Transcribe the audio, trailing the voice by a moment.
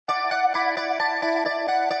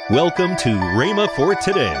Welcome to Rhema for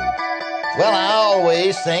Today. Well, I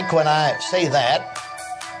always think when I say that,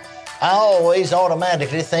 I always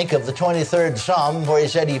automatically think of the 23rd Psalm where he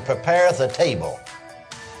said, He prepareth a table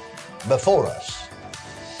before us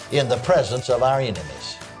in the presence of our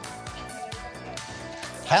enemies.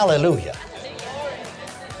 Hallelujah.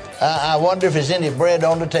 I wonder if there's any bread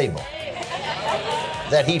on the table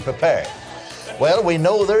that he prepared. Well, we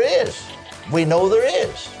know there is. We know there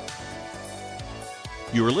is.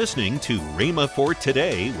 You're listening to Rhema for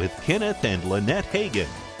Today with Kenneth and Lynette Hagin.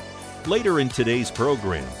 Later in today's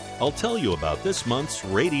program, I'll tell you about this month's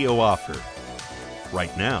radio offer.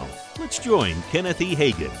 Right now, let's join Kenneth E.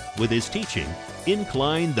 Hagin with his teaching,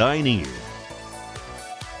 Incline Thine Ear.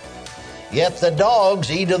 Yet the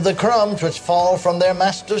dogs eat of the crumbs which fall from their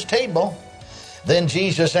master's table. Then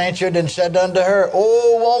Jesus answered and said unto her,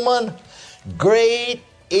 O woman, great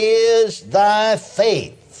is thy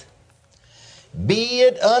faith. Be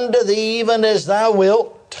it unto thee even as thou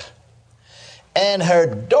wilt. And her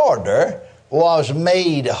daughter was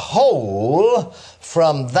made whole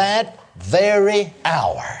from that very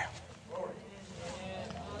hour.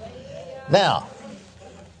 Now,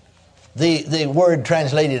 the word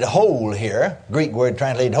translated whole here, Greek word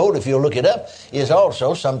translated whole, if you look it up, is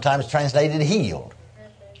also sometimes translated healed.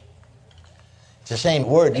 It's the same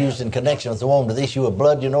word used in connection with the woman with the issue of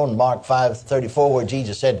blood, in Mark 5:34, where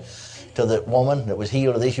Jesus said to the woman that was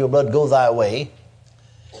healed of the issue of blood, go thy way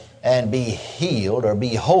and be healed, or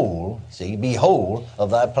be whole, be whole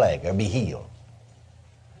of thy plague, or be healed.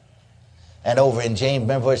 And over in James,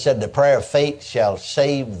 remember where it said, the prayer of faith shall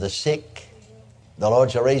save the sick, the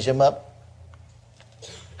Lord shall raise him up.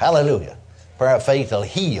 Hallelujah. Prayer of faith will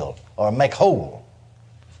heal or make whole.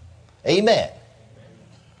 Amen.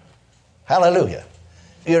 Hallelujah.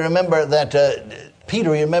 You remember that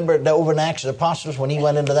Peter, you remember over in Acts of the Apostles when he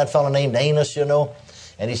went into that fellow named Annas,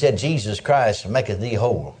 and he said, Jesus Christ maketh thee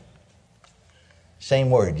whole. Same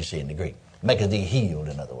word you see in the Greek. Maketh thee healed,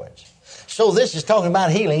 in other words. So this is talking about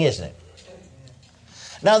healing, isn't it?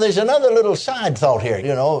 Now there's another little side thought here,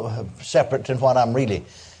 separate than what I'm really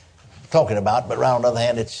talking about, but on the other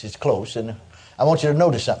hand, it's close, and I want you to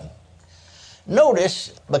notice something.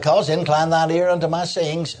 Notice, because incline thine ear unto my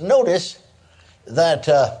sayings, notice that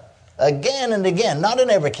again and again, not in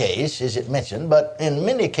every case is it mentioned, but in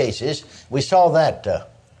many cases, we saw that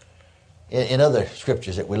in other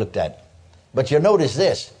scriptures that we looked at. But you notice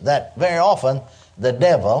this, that very often the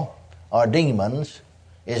devil or demons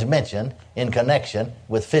is mentioned in connection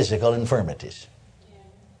with physical infirmities.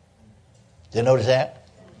 Did you notice that?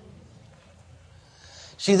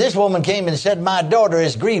 See, this woman came and said, my daughter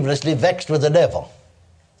is grievously vexed with the devil.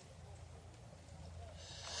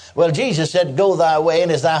 Well, Jesus said, go thy way,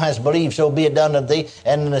 and as thou hast believed, so be it done unto thee.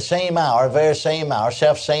 And in the same hour, very same hour,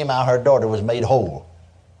 self-same hour, her daughter was made whole.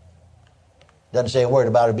 Doesn't say a word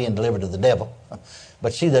about her being delivered to the devil.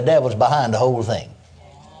 But see, the devil's behind the whole thing.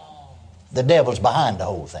 The devil's behind the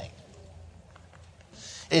whole thing.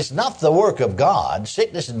 It's not the work of God.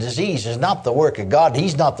 Sickness and disease is not the work of God.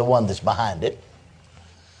 He's not the one that's behind it.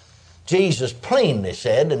 Jesus plainly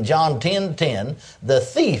said in John 10:10, the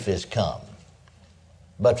thief is come,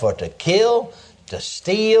 but for to kill, to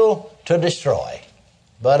steal, to destroy.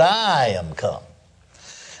 But I am come,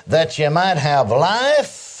 that you might have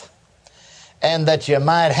life, and that you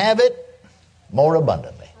might have it more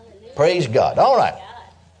abundantly. Praise God. All right.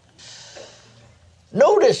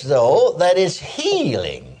 Notice, though, that it's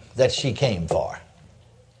healing that she came for.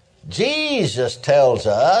 Jesus tells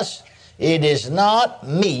us it is not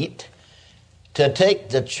meet to take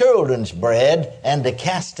the children's bread and to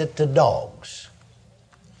cast it to dogs.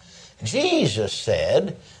 Jesus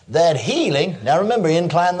said that healing, now remember,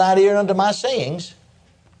 incline thine ear unto my sayings.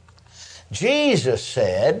 Jesus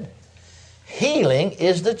said healing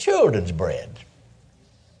is the children's bread.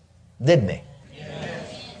 Didn't he?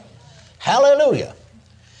 Yes. Hallelujah.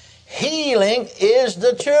 Healing is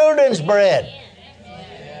the children's bread.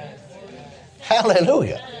 Yes.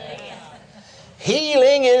 Hallelujah.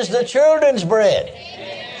 Healing is the children's bread.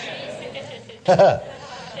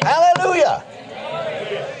 Hallelujah.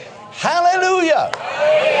 Hallelujah.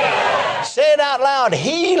 Say it out loud.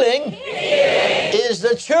 Healing is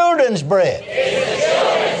the children's bread.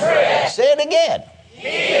 Say it again.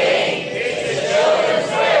 Healing is the children's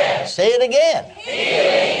bread. Say it again.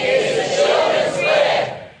 Healing is the children's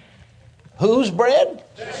bread. Whose bread?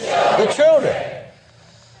 The children.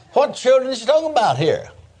 What children is he talking about here?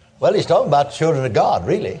 Well, he's talking about the children of God,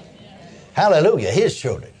 really. Hallelujah, his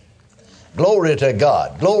children. Glory to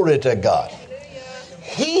God. Glory to God.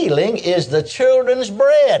 Healing is the children's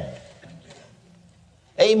bread.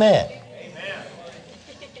 Amen.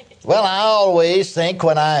 Well, I always think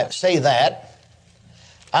when I say that,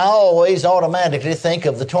 I always automatically think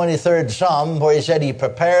of the 23rd Psalm where he said, He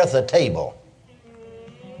prepareth a table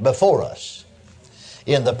before us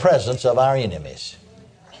in the presence of our enemies.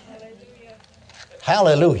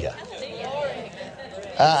 Hallelujah.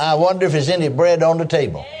 I wonder if there's any bread on the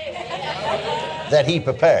table that He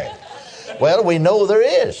prepared. Well, we know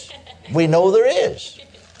there is. We know there is.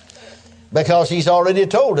 Because He's already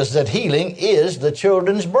told us that healing is the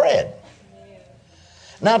children's bread.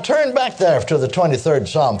 Now turn back there to the 23rd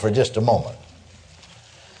Psalm for just a moment.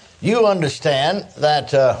 You understand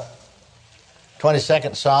that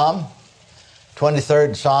 22nd Psalm,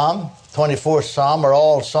 23rd Psalm, 24th Psalm are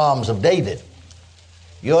all Psalms of David.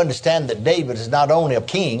 You understand that David is not only a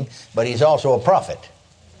king, but he's also a prophet.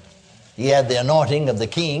 He had the anointing of the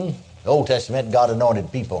king. The Old Testament, God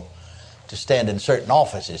anointed people to stand in certain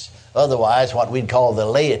offices. Otherwise, what we'd call the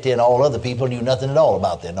laity and all other people knew nothing at all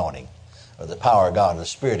about the anointing or the power of God or the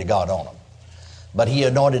Spirit of God on them. But He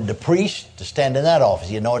anointed the priest to stand in that office.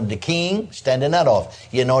 He anointed the king to stand in that office.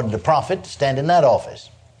 He anointed the prophet to stand in that office.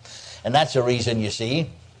 And that's the reason, you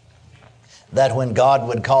see, that when God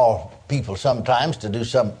would call people sometimes to do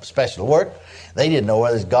some special work, they didn't know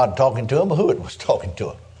whether it was God talking to them or who it was talking to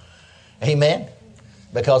them. Amen?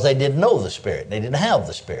 Because they didn't know the Spirit. They didn't have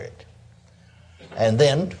the Spirit. And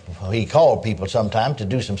then He called people sometime to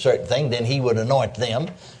do some certain thing, then He would anoint them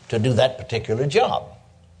to do that particular job.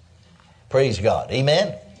 Praise God.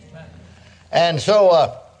 Amen? Amen. And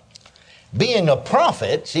so, being a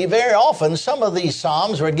prophet, see, very often some of these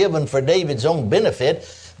psalms were given for David's own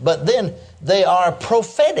benefit, but then they are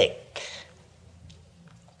prophetic.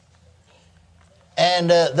 And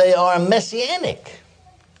they are messianic.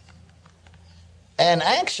 And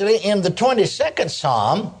actually, in the 22nd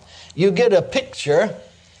Psalm, you get a picture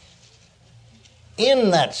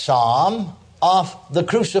in that psalm of the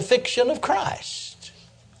crucifixion of Christ.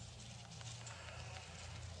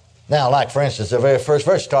 Now, like for instance, the very first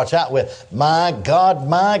verse starts out with, my God,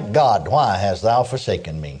 why hast thou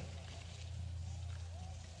forsaken me?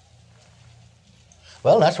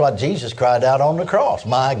 Well, that's what Jesus cried out on the cross.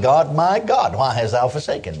 My God, why hast thou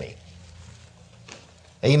forsaken me?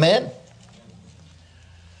 Amen?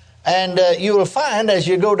 And you will find as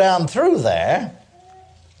you go down through there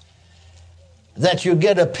that you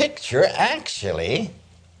get a picture, actually,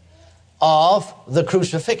 of the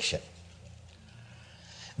crucifixion.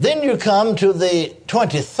 Then you come to the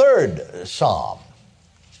 23rd Psalm.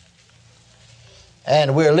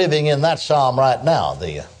 And we're living in that Psalm right now.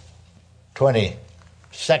 The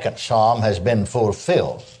 22nd Psalm has been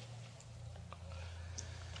fulfilled.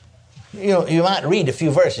 You might read a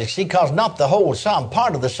few verses, see, because not the whole Psalm,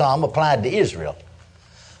 part of the Psalm applied to Israel.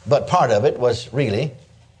 But part of it was really,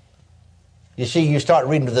 you see, you start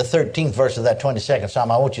reading to the 13th verse of that 22nd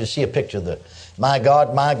Psalm. I want you to see a picture of the, my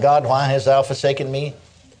God, why hast thou forsaken me?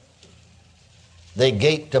 They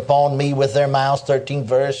gaped upon me with their mouths, 13th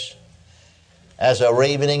verse. As a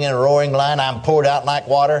ravening and roaring lion, I'm poured out like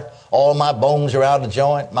water. All my bones are out of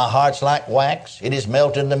joint. My heart's like wax. It is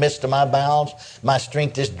melted in the midst of my bowels. My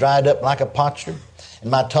strength is dried up like a potsherd. And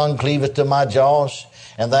my tongue cleaveth to my jaws.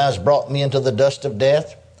 And thou hast brought me into the dust of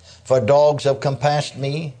death. For dogs have compassed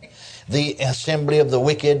me. The assembly of the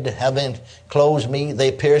wicked have enclosed me.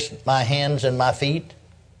 They pierced my hands and my feet.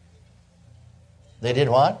 They did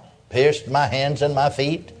what? Pierced my hands and my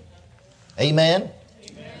feet. Amen?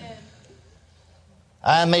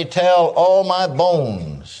 I may tell all my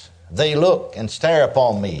bones, they look and stare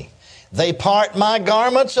upon me. They part my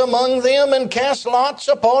garments among them and cast lots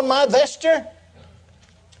upon my vesture.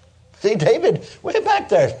 See, David, way back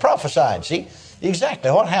there, prophesied, see, exactly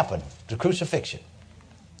what happened to crucifixion.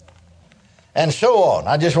 And so on.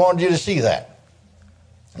 I just wanted you to see that.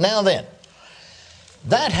 Now then,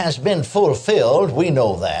 that has been fulfilled, we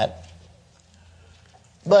know that.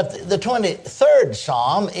 But the 23rd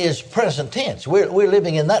Psalm is present tense. We're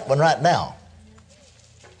living in that one right now.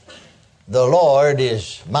 The Lord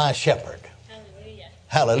is my shepherd. Hallelujah.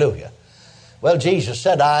 Hallelujah. Well, Jesus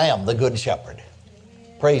said, I am the good shepherd.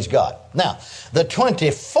 Praise God. Now, the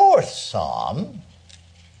 24th Psalm,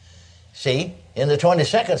 see, in the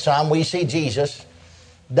 22nd Psalm, we see Jesus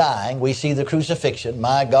dying. We see the crucifixion.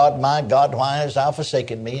 My God, why hast thou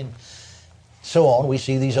forsaken me? And so on. We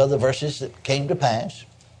see these other verses that came to pass.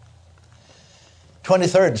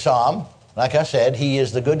 23rd Psalm, like I said, He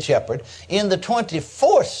is the good shepherd. In the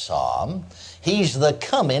 24th Psalm, He's the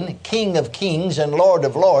coming King of kings and Lord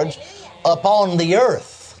of lords upon the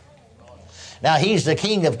earth. Now, He's the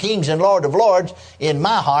King of kings and Lord of lords in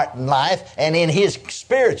my heart and life and in His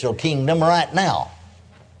spiritual kingdom right now.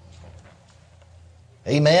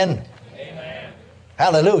 Amen? Amen.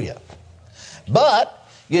 Hallelujah. But,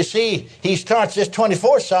 you see, he starts this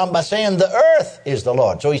 24th Psalm by saying the earth is the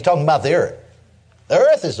Lord. So he's talking about the earth. The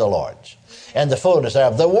earth is the Lord's, and the fullness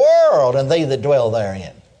thereof, the world, and they that dwell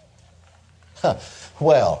therein.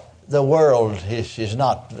 Well, the world is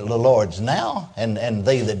not the Lord's now, and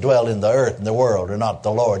they that dwell in the earth and the world are not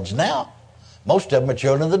the Lord's now. Most of them are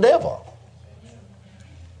children of the devil.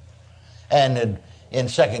 And in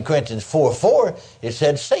 2 Corinthians 4:4, it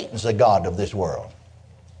said Satan's the god of this world.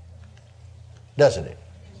 Doesn't it?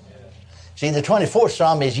 See, the 24th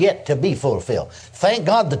Psalm is yet to be fulfilled. Thank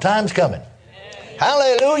God the time's coming.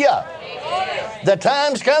 Hallelujah. The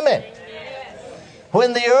time's coming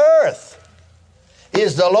when the earth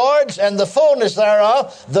is the Lord's and the fullness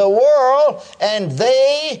thereof, the world and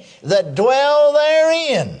they that dwell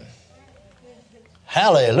therein.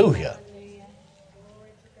 Hallelujah.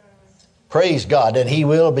 Praise God. And he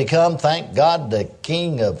will become, thank God, the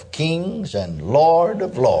King of kings and Lord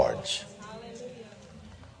of lords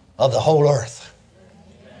of the whole earth.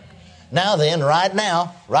 Now then, right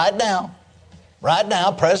now,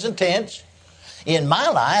 present tense, in my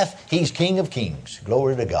life, he's King of kings.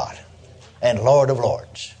 Glory to God. And Lord of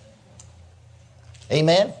lords.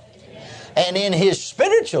 Amen? And in his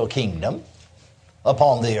spiritual kingdom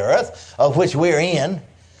upon the earth, of which we're in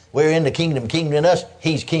the kingdom in us,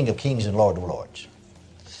 he's King of kings and Lord of lords.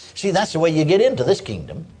 See, that's the way you get into this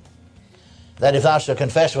kingdom. That if thou shalt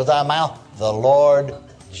confess with thy mouth, the Lord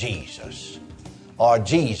Jesus. Or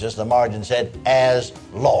Jesus, the margin said, as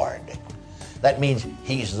Lord. That means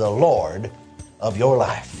he's the Lord of your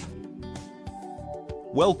life.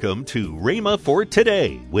 Welcome to Rhema for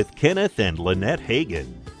Today with Kenneth and Lynette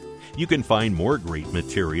Hagin. You can find more great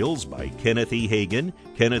materials by Kenneth E. Hagin,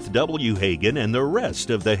 Kenneth W. Hagin, and the rest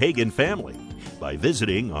of the Hagin family by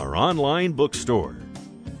visiting our online bookstore.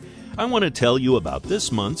 I want to tell you about this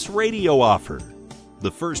month's radio offer.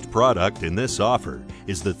 The first product in this offer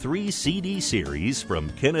is the 3 CD series from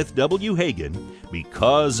Kenneth W. Hagin,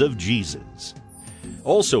 Because of Jesus.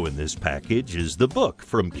 Also in this package is the book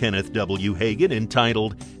from Kenneth W. Hagin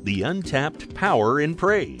entitled The Untapped Power in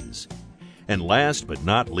Praise. And last but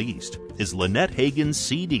not least is Lynette Hagin's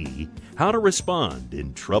CD, How to Respond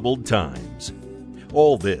in Troubled Times.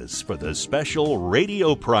 All this for the special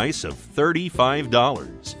radio price of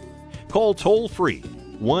 $35. Call toll-free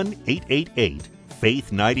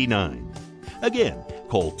 1-888-FAITH-99. Again,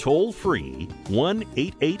 call toll-free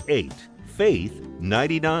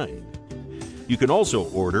 1-888-FAITH-99. You can also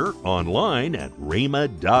order online at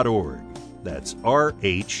rhema.org. That's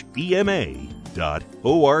RHEMA.org.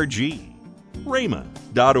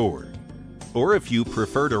 rhema.org. Or if you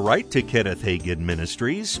prefer to write to Kenneth Hagin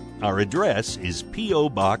Ministries, our address is P.O.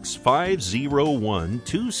 Box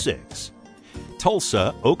 50126,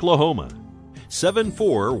 Tulsa, Oklahoma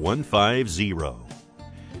 74150.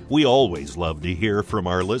 We always love to hear from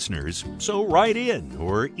our listeners, so write in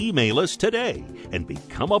or email us today and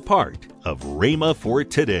become a part of Rhema for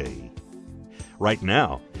Today. Right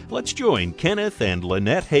now, let's join Kenneth and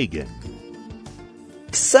Lynette Hagin.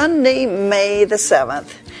 Sunday, May the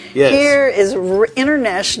 7th. Yes. Here is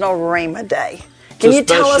International Rhema Day. Can you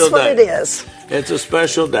tell us what it is? It's a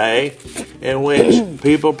special day in which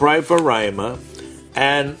people pray for Rhema,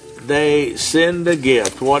 and they send a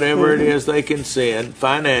gift, whatever it is they can send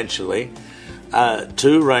financially,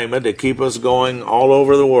 to Rhema to keep us going all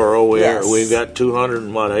over the world. We've got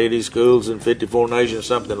 280 schools in 54 nations,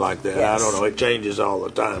 something like that. Yes. I don't know. It changes all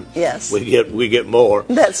the time. Yes. We get more.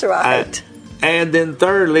 That's right. And then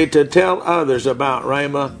thirdly, to tell others about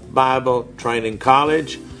Rhema Bible Training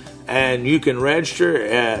College. And you can register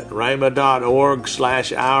at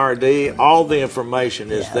rhema.org/IRD. All the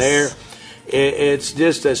information is there. It's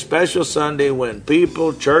just a special Sunday when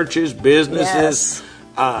people, churches, businesses,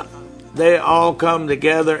 they all come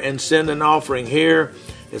together and send an offering here.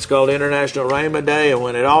 It's called International Rhema Day, and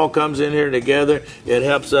when it all comes in here together, it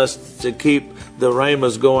helps us to keep the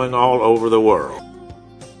Rhemas going all over the world.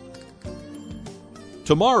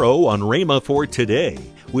 Tomorrow on Rhema for Today,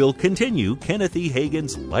 we'll continue Kenneth E.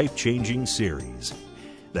 Hagin's life-changing series.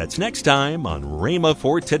 That's next time on Rhema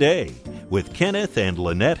for Today with Kenneth and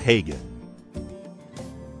Lynette Hagin.